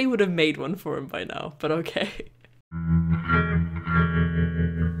think they would have made one for him by now, but okay.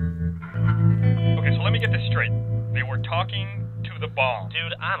 Okay, so let me get this straight. They were talking to the bomb.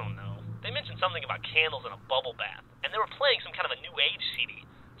 Dude, I don't know. They mentioned something about candles and a bubble bath, and they were playing some kind of a new age CD.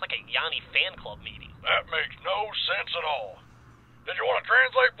 It's like a Yanni fan club meeting. That makes no sense at all. Did you want to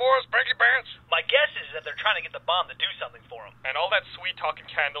translate for us, Pinky Pants? My guess is that they're trying to get the bomb to do something for them. And all that sweet talking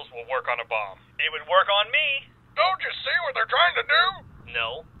candles will work on a bomb. It would work on me. Don't you see what they're trying to do?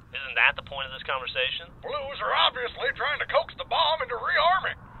 No. Isn't that the point of this conversation? Blues are obviously trying to coax the bomb into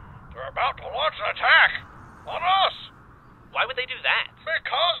rearming. They're about to launch an attack. On us. Why would they do that?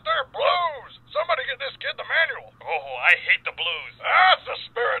 Because they're Blues. Somebody get this kid the manual. Oh, I hate the Blues. That's the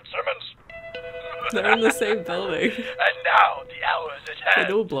spirit, Simmons. They're in the same building. And now the hour is at hand.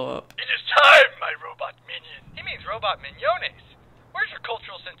 They'd all blow up. It is time, my robot minion. He means robot mignones. Where's your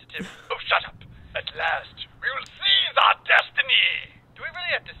cultural sensitivity? Oh, shut up. At last, we will seize our destiny. Do we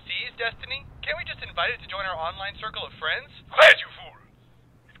really have to seize destiny? Can't we just invite it to join our online circle of friends? Quiet, you fool.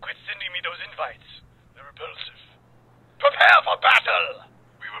 And quit sending me those invites. They're repulsive. Prepare for battle.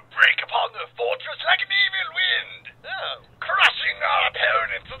 We will break upon their fortress like an evil wind. Oh. Crushing our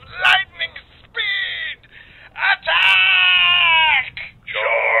opponents with lightning speed. Attack!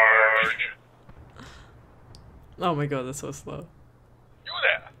 Charge! Oh my god, that's so slow. You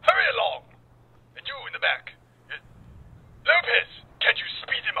there, hurry along. And you in the back. Lopez, can't you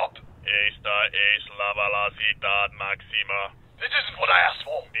speed him up? Esta es la velocidad máxima. This isn't what I asked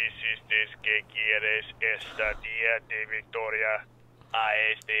for. This is this que quieres esta día de victoria. A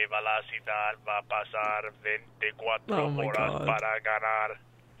esta velocidad va a pasar 24 Oh my horas God. para ganar.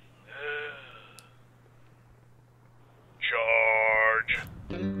 Charge.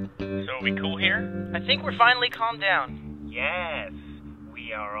 So we cool here? I think we're finally calmed down. Yes.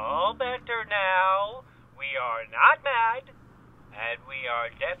 We are all better now. We are not mad. And we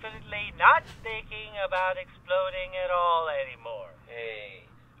are definitely not thinking about exploding at all anymore. Hey,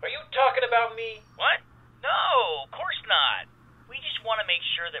 are you talking about me? What? No, of course not. We just just want to make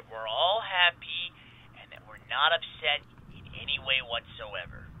sure that we're all happy and that we're not upset in any way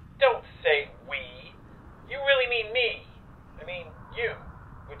whatsoever. Don't say we. You really mean me. I mean you,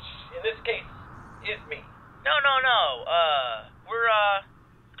 which in this case is me. No. We're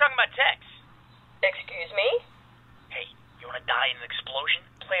talking about Tex. Excuse me? Hey, you want to die in an explosion?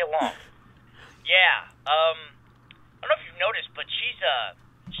 Play along. Yeah, I don't know if you've noticed, but she's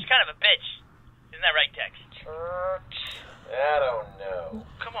kind of a bitch. Isn't that right, Tex? I don't know.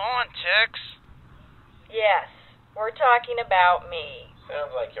 Come on, Tex. Yes, we're talking about me.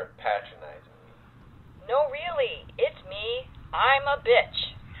 Sounds like you're patronizing me. No, really, it's me. I'm a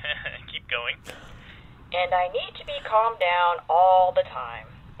bitch. Keep going. And I need to be calmed down all the time.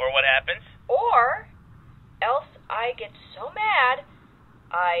 Or what happens? Or else I get so mad,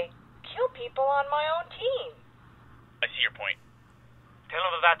 I kill people on my own team. I see your point. Tell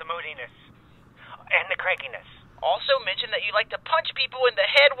him about the moodiness. And the crankiness. Also mention that you like to punch people in the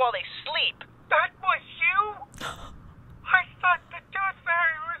head while they sleep. That was you? I thought the Tooth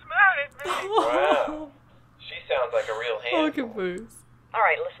Fairy was mad at me. Wow. She sounds like a real handful. All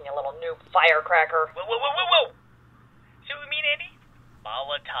right, listen, you little noob firecracker. Whoa. See what we mean, Andy?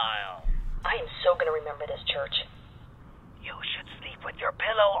 Volatile. I am so going to remember this, Church. You should sleep with your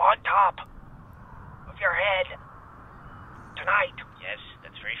pillow on top of your head tonight. Yes,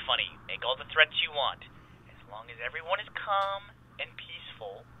 that's very funny. Make all the threats you want. As long as everyone is calm and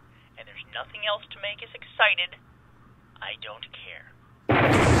peaceful, and there's nothing else to make us excited, I don't care.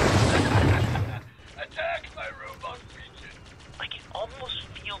 Attack my robot pigeon. I can almost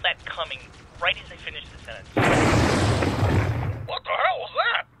feel that coming right as I finish the sentence. What the hell was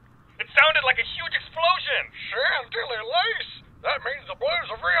that? It sounded like a huge explosion. Chantilly lace. That means the Blues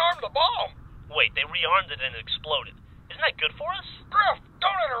have rearmed the bomb. Wait, they rearmed it and it exploded. Isn't that good for us? Griff,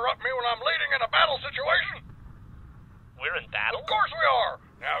 don't interrupt me when I'm leading in a battle situation. We're in battle? Of course we are.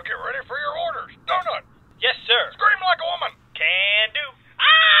 Now get ready for your orders. Donut. Yes, sir. Scream like a woman. Can do.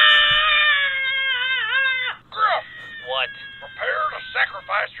 Griff. What? Prepare to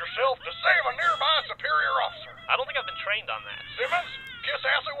sacrifice yourself to save a nearby superior officer. I don't think I've been trained on that. Simmons, kiss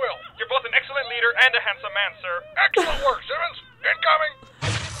ass at will. You're both an excellent leader and a handsome man, sir. Excellent work, Simmons. Incoming.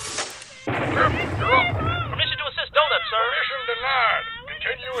 Griff, you're up. Permission to assist Donut, sir. Permission denied.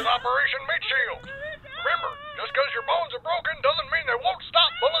 Continue with Operation Meat Shield. Remember, just because your bones are broken doesn't mean they won't stop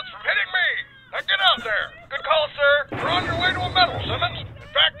bullets from hitting me. Now get out there. Good call, sir. You're on your way to a medal, Simmons. In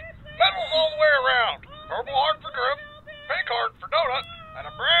fact, medals all the way around. Purple heart for Griff, pink heart for Donut, and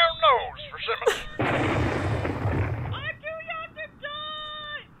a brown nose for Simmons. I'm too young to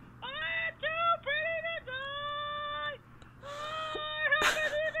die! I'm too pretty to die! I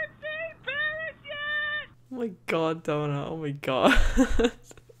haven't even seen Paris yet! Oh my god, Donut. Oh my god.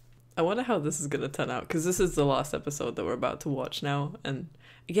 I wonder how this is going to turn out, because this is the last episode that we're about to watch now. And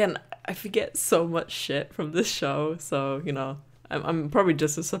again, I forget so much shit from this show. So, you know, I'm probably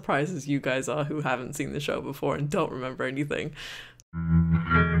just as surprised as you guys are who haven't seen the show before and don't remember anything.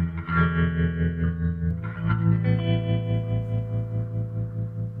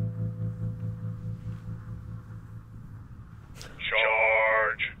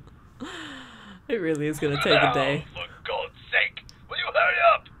 Charge. It really is going to take a day. For God's sake, will you hurry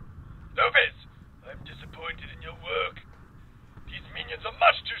up? Lopez, I'm disappointed in your work. These minions are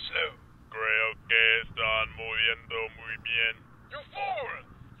much too slow. Creo que están moviendo muy bien. You fool!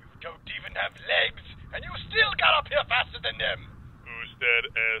 You don't even have legs, and you still got up here faster than them. Usted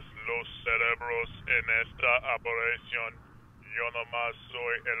es los cerebros en esta operación. Yo nomás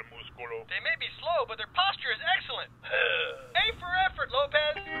soy el músculo. They may be slow, but their posture is excellent. A for effort,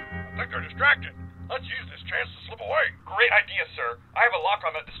 Lopez. I think they're distracted. Let's use this chance to slip away. Great idea, sir. I have a lock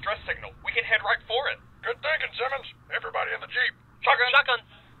on that distress signal. We can head right for it. Good thinking, Simmons. Everybody in the Jeep. Shotgun. Shotgun.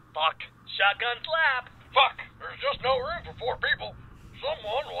 Fuck. Shotgun slap. Fuck. There's just no room for 4 people.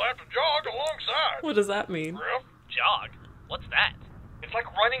 Someone will have to jog alongside. What does that mean? Griff? Jog? What's that? It's like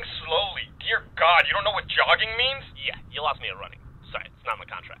running slowly. Dear God, you don't know what jogging means? Yeah, you lost me at running. Sorry, it's not in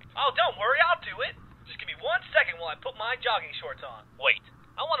my contract. Oh, don't worry, I'll do it. Just give me 1 second while I put my jogging shorts on. Wait,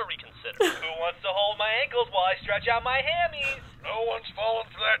 I want to reconsider. Who wants to hold my ankles while I stretch out my hammies? No one's fallen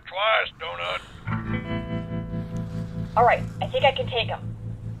for that twice, Donut. All right, I think I can take him.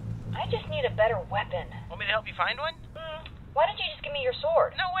 I just need a better weapon. Want me to help you find one? Why don't you just give me your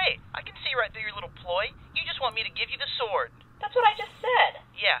sword? No, wait. I can see right through your little ploy. You just want me to give you the sword. That's what I just said.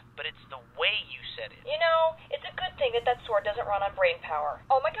 Yeah, but it's the way you said it. You know, it's a good thing that sword doesn't run on brain power.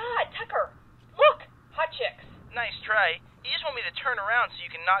 Oh my God, Tucker! Look! Hot chicks. Nice try. You just want me to turn around so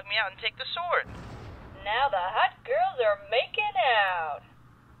you can knock me out and take the sword. Now the hot girls are making out.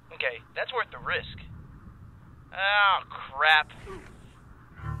 Okay, that's worth the risk. Oh, crap.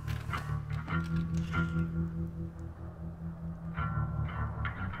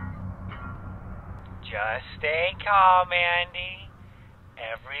 Just stay calm, Andy.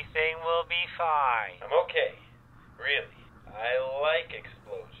 Everything will be fine. I'm okay. Really. I like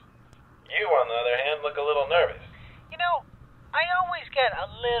explosions. You, on the other hand, look a little nervous. You know, I always get a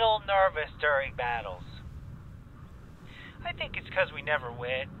little nervous during battles. I think it's because we never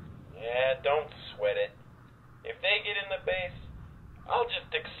win. Yeah, don't sweat it. If they get in the base, I'll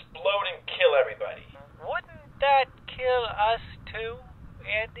just explode and kill everybody. Wouldn't that kill us too,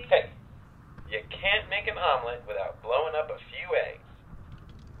 Andy? Hey, you can't make an omelet without blowing up a few eggs.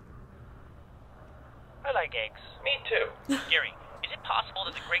 I like eggs. Me too. Gary, is it possible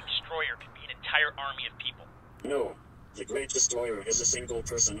that the Great Destroyer could be an entire army of people? No. The Great Destroyer is a single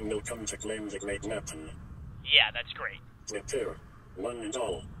person who will come to claim the Great Weapon. Yeah, that's great. Prepare, one and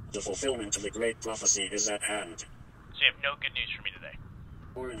all. The fulfillment of the great prophecy is at hand. So you have no good news for me today?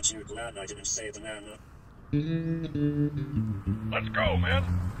 Aren't you glad I didn't say banana? Let's go, man.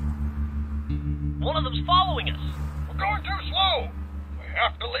 One of them's following us. We're going too slow. We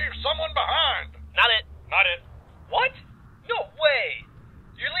have to leave someone behind. Not it. Not it. What? No way.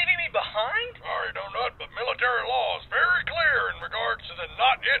 You're leaving me behind? Sorry, Donut, but military law is very clear in regards to the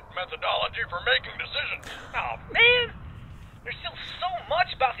not it methodology for making decisions. Oh, man. There's still so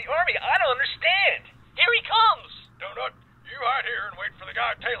much about the army I don't understand. Here he comes. Donut, you hide here and wait for the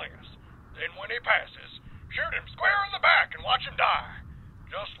guy tailing us. Then when he passes, shoot him square in the back and watch him die.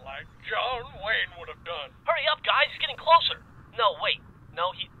 Just like John Wayne would have done. Hurry up, guys. He's getting closer. No, wait.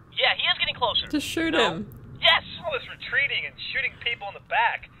 No, he is getting closer. Just shoot him. Yes. All this retreating and shooting people in the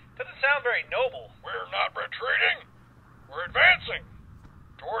back doesn't sound very noble. We're not retreating. We're advancing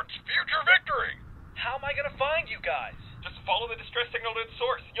towards future victory. How am I going to find you guys? Just follow the distress signal to its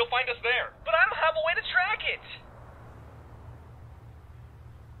source. You'll find us there. But I don't have a way to track it.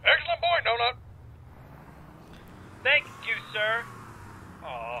 Excellent point, Donut. Thank you, sir.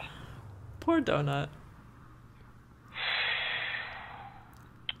 Aw. Poor Donut.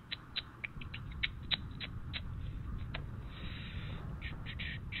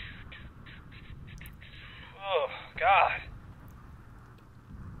 Oh, God.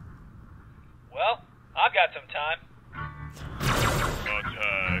 Well, I've got some time.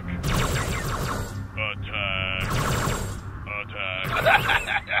 Attack. Attack.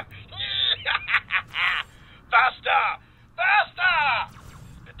 Attack. Faster! Faster!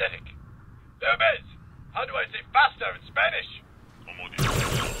 Pathetic. Lopez, how do I say faster in Spanish?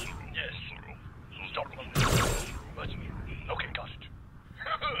 Yes. Stop. What? Okay, got it.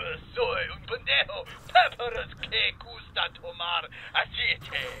 Soy un pendejo. Peppers que gusta tomar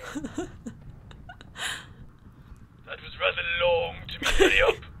aceite. That was rather long to me. Hurry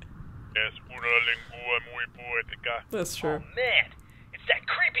up. Es una lengua muy poética. That's true. Oh, man. It's that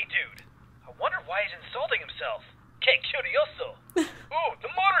creepy dude. I wonder why he's insulting himself. Que curioso. Oh,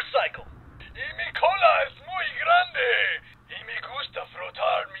 the motorcycle. Y mi cola es muy grande. Y me gusta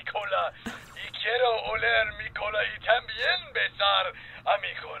frotar mi cola. Y quiero oler mi cola y también besar a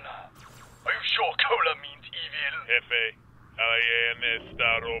mi cola. Are you sure cola means evil? Jefe, alguien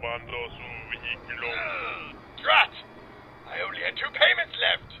está robando su vehículo. Drat! I only had 2 payments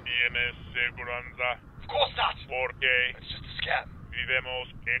left. ¿Tienes seguranza? Of course not. ¿Por qué? It's just a scam. Vivemos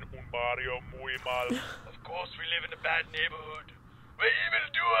en un barrio muy mal. Of course we live in a bad neighborhood. We're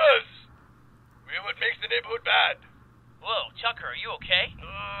evildoers. We're what makes the neighborhood bad. Whoa, Chucker, are you okay?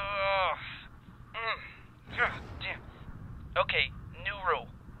 Damn. Okay, new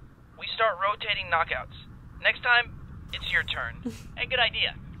rule. We start rotating knockouts. Next time, it's your turn. Hey, good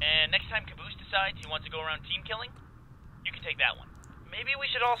idea. And next time Caboose decides he wants to go around team killing, you can take that one. Maybe we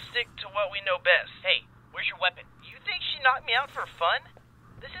should all stick to what we know best. Hey, where's your weapon? You think she knocked me out for fun?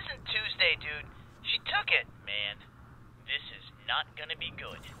 This isn't Tuesday, dude. She took it. Man, this is not gonna be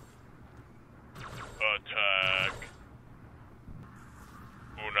good. Attack.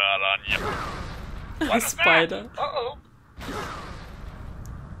 Una araña. A spider. Uh-oh.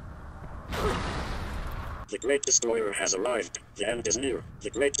 The Great Destroyer has arrived. The end is near. The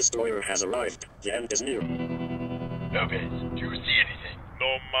Great Destroyer has arrived. The end is near. Lopez, do you see anything?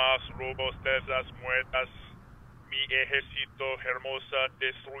 No más robustezas muertas. Mi ejército hermosa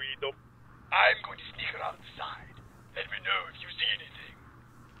destruido. I'm going to sneak around the side. Let me know if you see anything.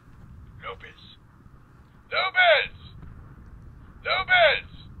 Lopez. Lopez! Lopez!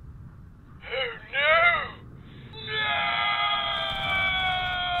 Oh no! No!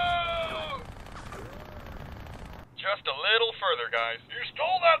 Just a little further, guys. You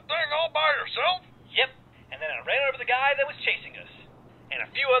stole that thing all by yourself? Yep, and then I ran over the guy that was chasing us. And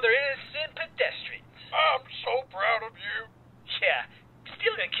a few other innocent pedestrians. I'm so proud of you. Yeah,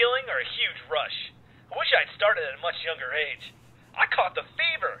 stealing a killing or a huge rush. I wish I'd started at a much younger age. I caught the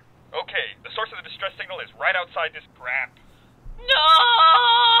fever. Okay, the source of the distress signal is right outside this crap. No!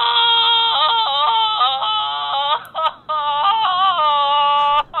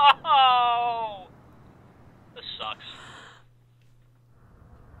 This sucks.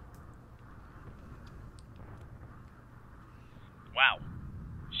 Wow.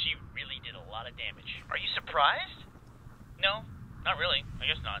 She really did a lot of damage. Are you surprised? No, not really. I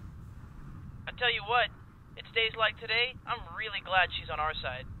guess not. I tell you what, it's days like today, I'm really glad she's on our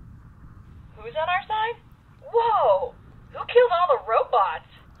side. Who's on our side? Whoa! Who killed all the robots?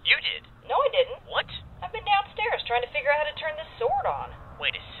 You did? No, I didn't. What? I've been downstairs trying to figure out how to turn this sword on.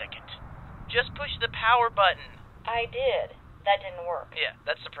 Wait a second. Just push the power button. I did. That didn't work. Yeah,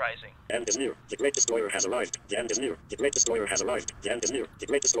 that's surprising. The end is near. The Great Destroyer has arrived. The end is near. The Great Destroyer has arrived. The end is near. The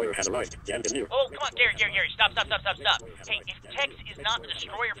Great Destroyer has arrived. The end is near. Oh, come on, Gary, stop. Hey, if Tex is not the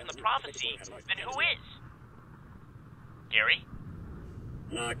destroyer from the prophecy, then who is? Gary?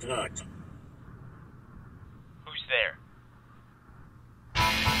 Knock, knock. Who's there?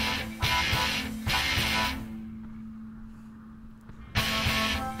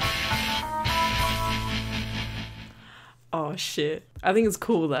 Oh shit. I think it's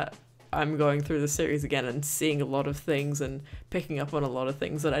cool that I'm going through the series again and seeing a lot of things and picking up on a lot of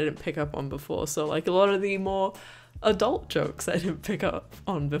things that I didn't pick up on before. So like a lot of the more adult jokes I didn't pick up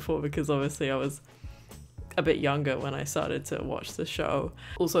on before because obviously I was a bit younger when I started to watch the show.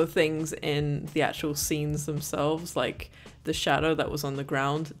 Also things in the actual scenes themselves, like the shadow that was on the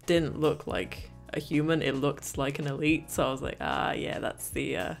ground didn't look like a human, it looked like an elite. So I was like, ah yeah, that's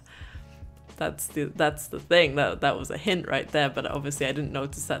the thing. That was a hint right there, but obviously I didn't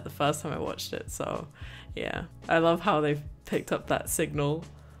notice that the first time I watched it. So yeah, I love how they've picked up that signal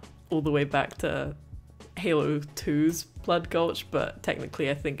all the way back to Halo 2's Blood Gulch, but technically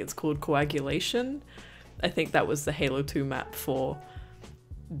I think it's called Coagulation. I think that was the Halo 2 map for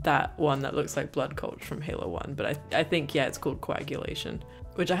that one that looks like Blood Gulch from Halo 1, but I think yeah, it's called Coagulation,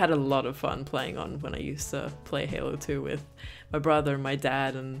 which I had a lot of fun playing on when I used to play Halo 2 with my brother and my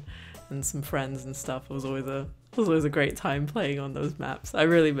dad and some friends and stuff. It was always a great time playing on those maps. I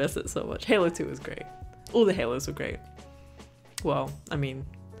really miss it so much. Halo 2 was great. All the Halos were great. Well, I mean,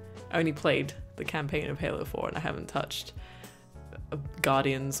 I only played the campaign of Halo 4 and I haven't touched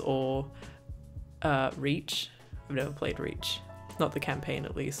Guardians or Reach. I've never played Reach. Not the campaign,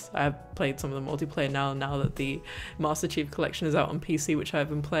 at least. I have played some of the multiplayer now that the Master Chief Collection is out on PC, which I've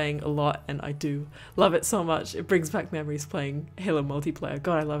been playing a lot, and I do love it so much. It brings back memories playing Halo multiplayer.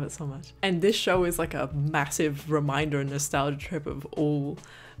 God, I love it so much. And this show is like a massive reminder and nostalgia trip of all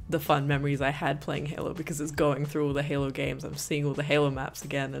the fun memories I had playing Halo, because it's going through all the Halo games. I'm seeing all the Halo maps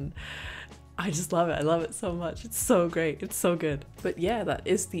again, and I just love it. I love it so much. It's so great. It's so good. But yeah, that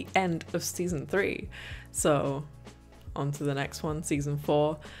is the end of season 3. So on to the next one, season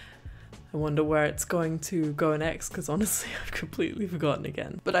 4. I wonder where it's going to go next, because honestly I've completely forgotten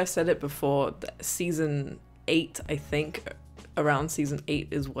again. But I've said it before, season 8, I think around season 8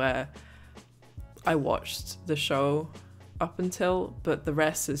 is where I watched the show up until, but the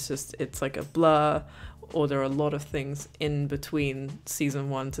rest is just, it's like a blur, or there are a lot of things in between season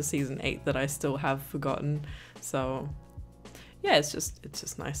 1 to season 8 that I still have forgotten. So yeah, it's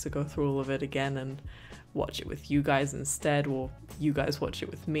just nice to go through all of it again and watch it with you guys instead, or you guys watch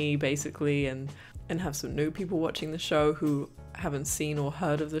it with me basically, and have some new people watching the show who haven't seen or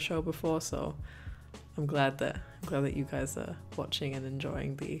heard of the show before. So I'm glad that you guys are watching and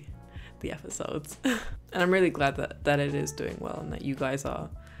enjoying the episodes. And I'm really glad that it is doing well and that you guys are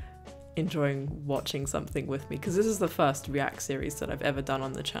enjoying watching something with me, because this is the first React series that I've ever done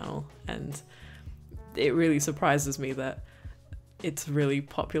on the channel, and it really surprises me that it's a really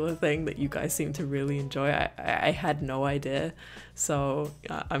popular thing that you guys seem to really enjoy. I had no idea, so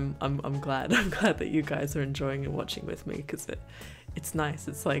I'm glad. I'm glad that you guys are enjoying and watching with me, because it's nice.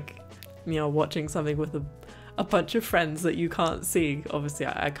 It's like, you know, watching something with a bunch of friends that you can't see. Obviously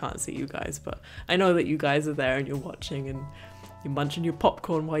I can't see you guys, but I know that you guys are there and you're watching and you're munching your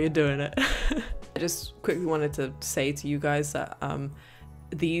popcorn while you're doing it. I just quickly wanted to say to you guys that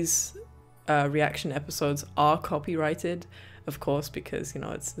these reaction episodes are copyrighted, of course, because, you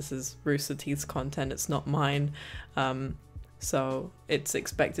know, this is Rooster Teeth's content, it's not mine, so it's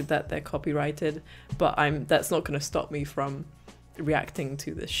expected that they're copyrighted, but that's not going to stop me from reacting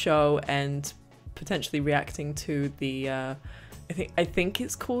to the show and potentially reacting to the I think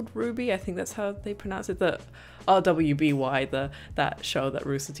it's called Ruby, I think that's how they pronounce it, the RWBY, that show that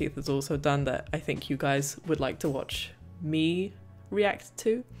Rooster Teeth has also done, that I think you guys would like to watch me react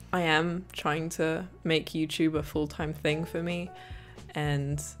to. I am trying to make YouTube a full-time thing for me,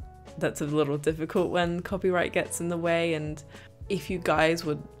 and that's a little difficult when copyright gets in the way. And if you guys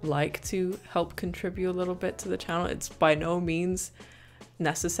would like to help contribute a little bit to the channel, it's by no means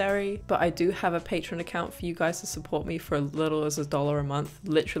necessary, but I do have a Patreon account for you guys to support me for as little as $1 a month.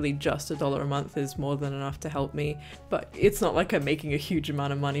 Literally just $1 a month is more than enough to help me, but it's not like I'm making a huge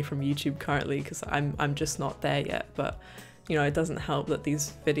amount of money from YouTube currently, because I'm just not there yet. But you know, it doesn't help that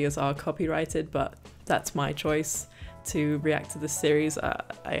these videos are copyrighted, but that's my choice to react to this series.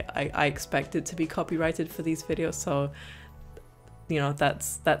 I expect it to be copyrighted for these videos, so you know,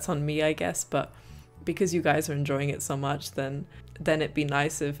 that's on me, I guess. But because you guys are enjoying it so much, then it'd be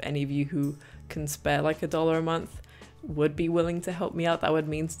nice if any of you who can spare like $1 a month would be willing to help me out. That would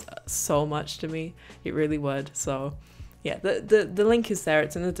mean so much to me. It really would. So yeah, the link is there.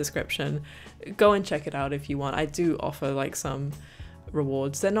 It's in the description. Go and check it out if you want. I do offer like some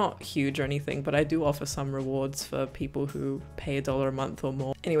rewards. They're not huge or anything, but I do offer some rewards for people who pay $1 a month or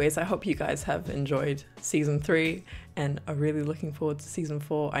more. Anyways, I hope you guys have enjoyed season 3 and are really looking forward to season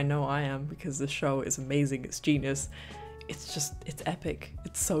 4. I know I am, because the show is amazing. It's genius. It's epic.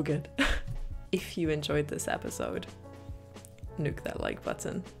 It's so good. If you enjoyed this episode, nuke that like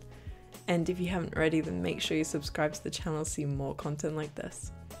button. And if you haven't already, then make sure you subscribe to the channel to see more content like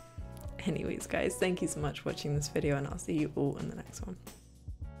this. Anyways guys, thank you so much for watching this video, and I'll see you all in the next one.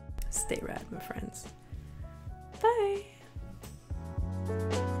 Stay rad, my friends. Bye!